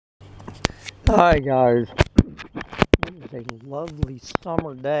Hi guys, it is a lovely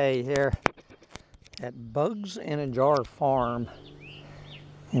summer day here at Bugs in a Jar Farm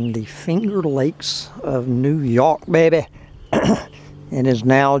in the Finger Lakes of New York, baby. It is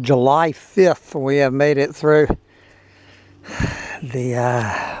now July 5th. We have made it through the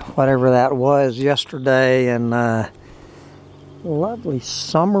whatever that was yesterday, and lovely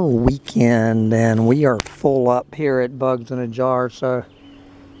summer weekend, and we are full up here at Bugs in a Jar, so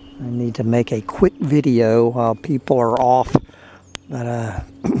I need to make a quick video while people are off. But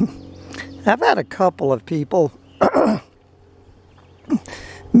I've had a couple of people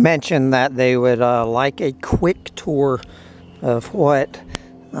mention that they would like a quick tour of what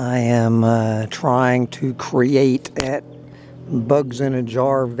I am trying to create at Bugs in a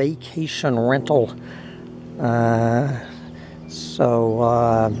Jar Vacation Rental.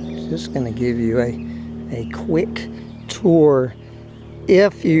 So just going to give you a quick tour.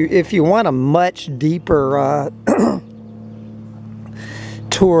 If you want a much deeper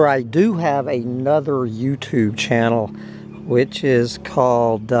tour, I do have another YouTube channel, which is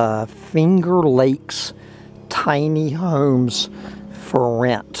called Finger Lakes Tiny Homes for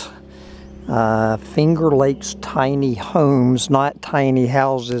Rent. Finger Lakes Tiny Homes, not tiny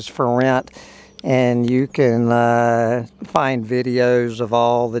houses, for rent. And you can find videos of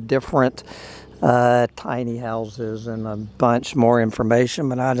all the different tiny houses and a bunch more information.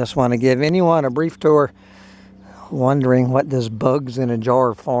 But I just want to give anyone a brief tour wondering what this Bugs in a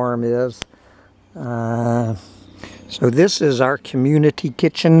Jar farm is. So this is our community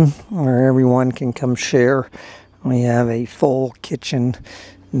kitchen where everyone can come share. We have a full kitchen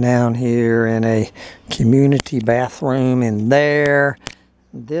down here and a community bathroom in there.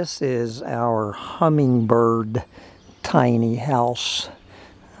 This is our hummingbird tiny house,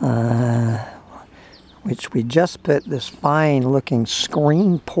 which we just put this fine looking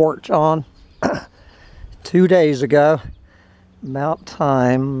screen porch on 2 days ago. About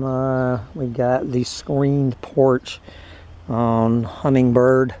time we got the screened porch on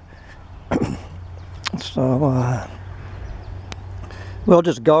hummingbird. So we'll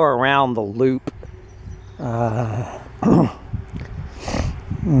just go around the loop.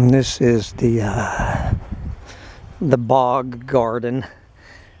 This is the bog garden.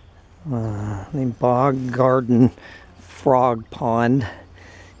 The bog garden frog pond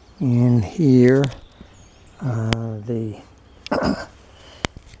in here.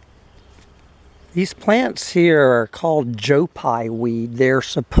 These plants here are called Joe Pye weed. They're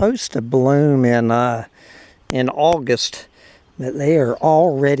supposed to bloom in August, but they are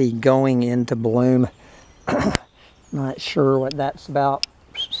already going into bloom. Not sure what that's about.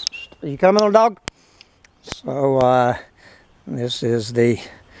 Are you coming, little dog? So this is the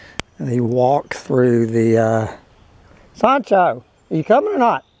walk through the Sancho. Are you coming or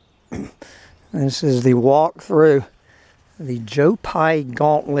not? This is the walk through the Joe Pye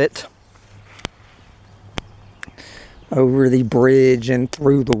Gauntlet over the bridge and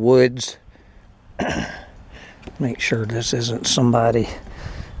through the woods. Make sure this isn't somebody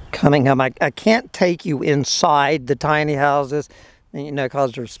coming up. I can't take you inside the tiny houses, you know,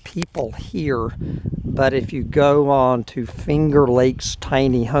 because there's people here. But if you go on to Finger Lakes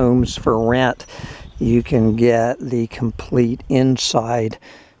Tiny Homes for Rent, you can get the complete inside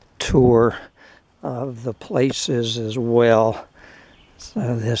tour of the places as well.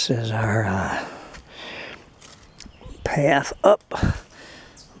 So this is our path up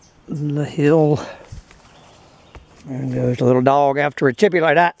the hill. There goes a little dog after a chippy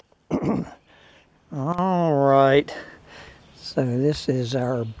like that. All right. So this is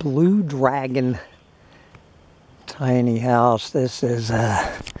our Blue Dragon tiny house. This is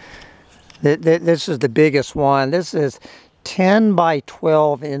this is the biggest one. This is 10 by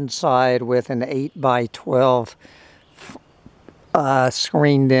 12 inside with an 8 by 12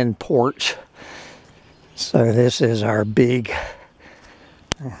 screened in porch. So this is our big,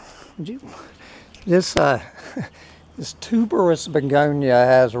 this tuberous begonia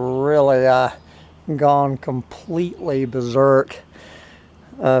has really gone completely berserk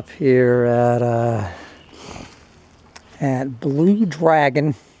up here at Blue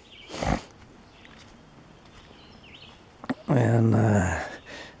Dragon. And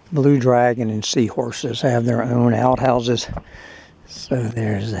Blue Dragon and seahorses have their own outhouses. So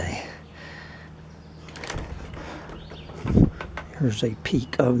here's a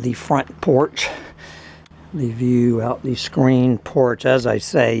peek of the front porch. The view out the screened porch. As I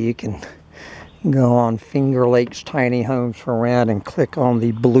say, you can go on Finger Lakes Tiny Homes for Rent and click on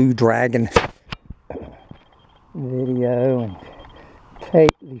the Blue Dragon video and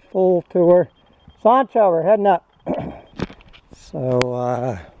take the full tour. Sancho, we're heading up.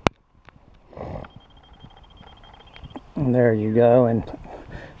 So And there you go. And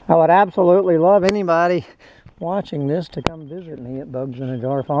I would absolutely love anybody watching this to come visit me at Bugs in a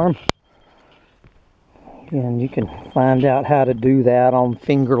Jar Farm. And you can find out how to do that on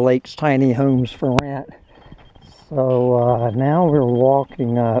Finger Lakes Tiny Homes for Rent. So now we're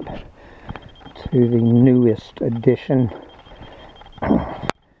walking up to the newest addition,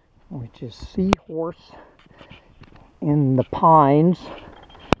 which is Seahorse in the Pines.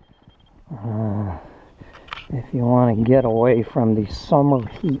 If you want to get away from the summer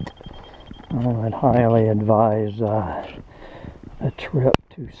heat, I would highly advise a trip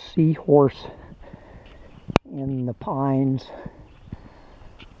to Seahorse in the Pines.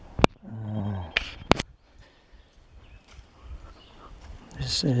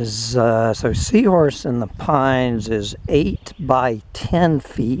 This is so Seahorse in the Pines is 8 by 10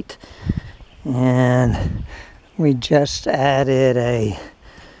 feet, and we just added a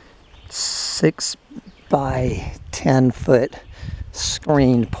 6 by 10 foot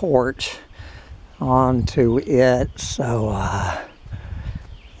screened porch onto it. So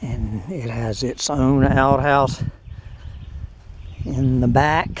and it has its own outhouse in the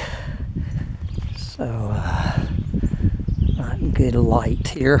back. So not good light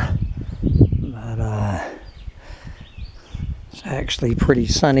here, but it's actually pretty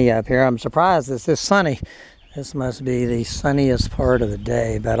sunny up here. I'm surprised it's this sunny. This must be the sunniest part of the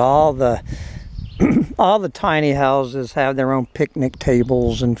day. But all the all the tiny houses have their own picnic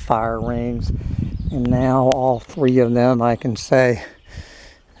tables and fire rings, and now all 3 of them, I can say,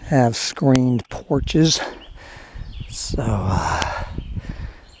 have screened porches. So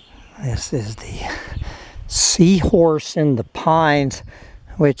this is the Seahorse in the Pines,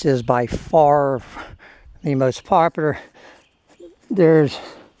 which is by far the most popular.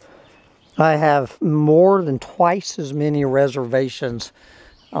 I have more than twice as many reservations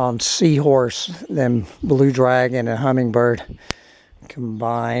on Seahorse than Blue Dragon and Hummingbird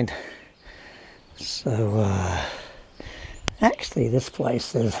combined. So actually this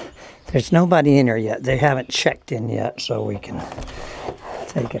place there's nobody in here yet. They haven't checked in yet, so we can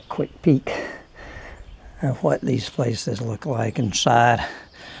take a quick peek of what these places look like inside.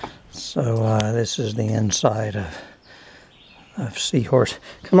 So this is the inside of Seahorse.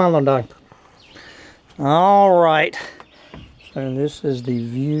 Come on, little dog. All right. So this is the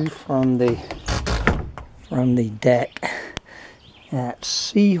view from the deck at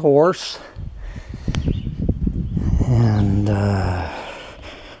Seahorse. And all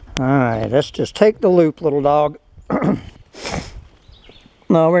right, let's just take the loop, little dog.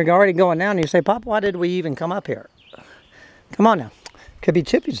 No, we're already going down. You say, Pop, why did we even come up here? Come on now. Could be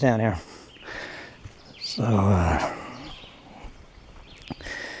chippies down here. So,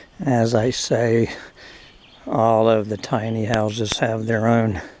 as I say, all of the tiny houses have their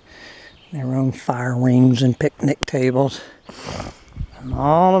own fire rings and picnic tables and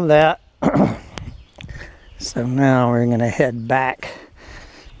all of that. So now we're going to head back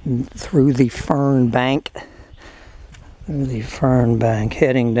through the fern bank.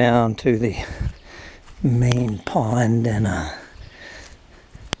 Heading down to the main pond. And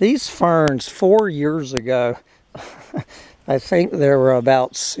these ferns, 4 years ago, I think there were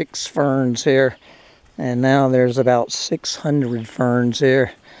about 6 ferns here, and now there's about 600 ferns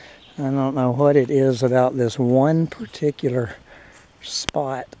here. I don't know what it is about this one particular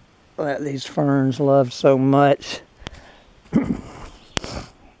spot that these ferns love so much.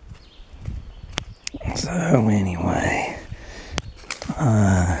 So anyway,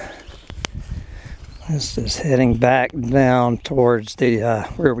 this is heading back down towards the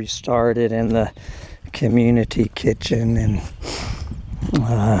where we started in the community kitchen and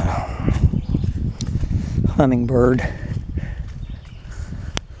Hummingbird.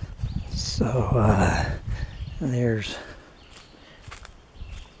 So there's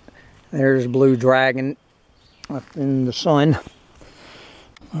Blue Dragon up in the sun.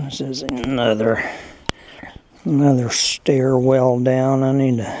 This is another stairwell down. I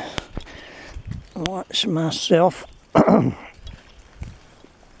need to watch myself.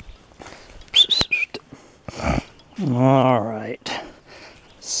 All right.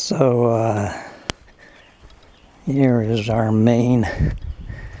 So here is our main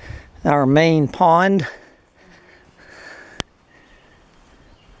pond.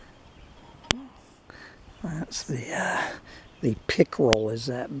 That's the pickerel, is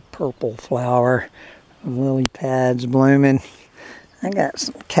that purple flower. Lily pads blooming. I got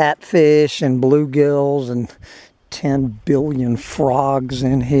some catfish and bluegills and 10 billion frogs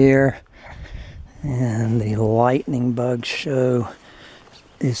in here. And the lightning bug show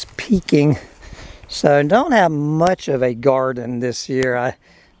is peaking. So I don't have much of a garden this year.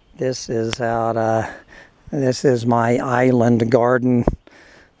 This is out This is my island garden,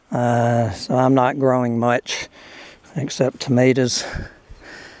 so I'm not growing much except tomatoes.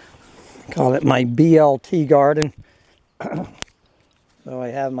 Call it my BLT garden. So I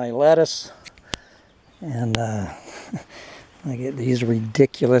have my lettuce, and I get these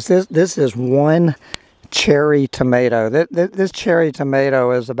ridiculous. This is one cherry tomato. This cherry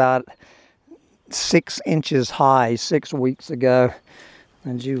tomato is about 6 inches high 6 weeks ago.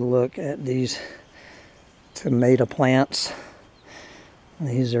 And you look at these tomato plants.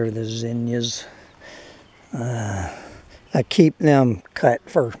 These are the zinnias. I keep them cut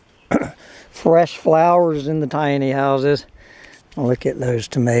for fresh flowers in the tiny houses. Look at those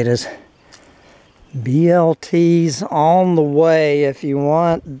tomatoes. BLT's on the way. If you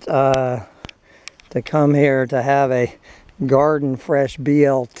want to come here to have a garden fresh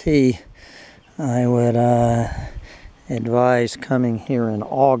BLT, I would advise coming here in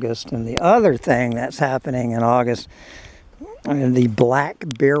August. And the other thing that's happening in August are the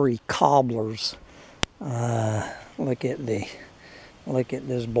blackberry cobblers. Look at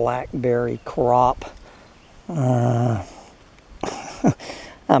this blackberry crop. I'm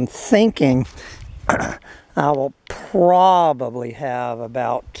thinking I will probably have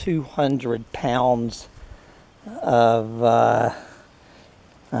about 200 pounds of,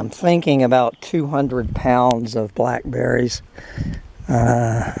 I'm thinking about 200 pounds of blackberries.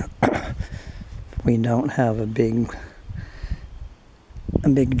 We don't have a big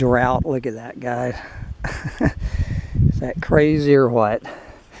drought. Look at that, guys. Is that crazy or what?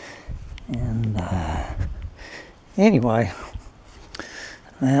 And anyway,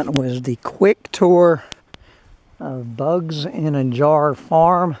 that was the quick tour of Bugs in a Jar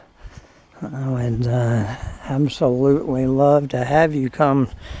Farm. I would absolutely love to have you come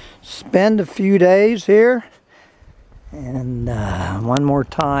spend a few days here. And one more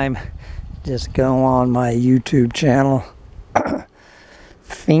time, just go on my YouTube channel,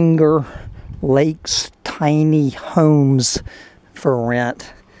 Finger Lakes Tiny Homes for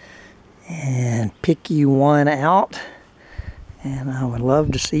Rent, and pick you one out. And I would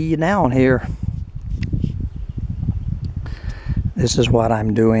love to see you down here. This is what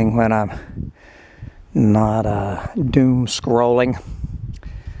I'm doing when I'm not doom scrolling.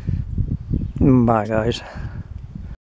 Bye, guys.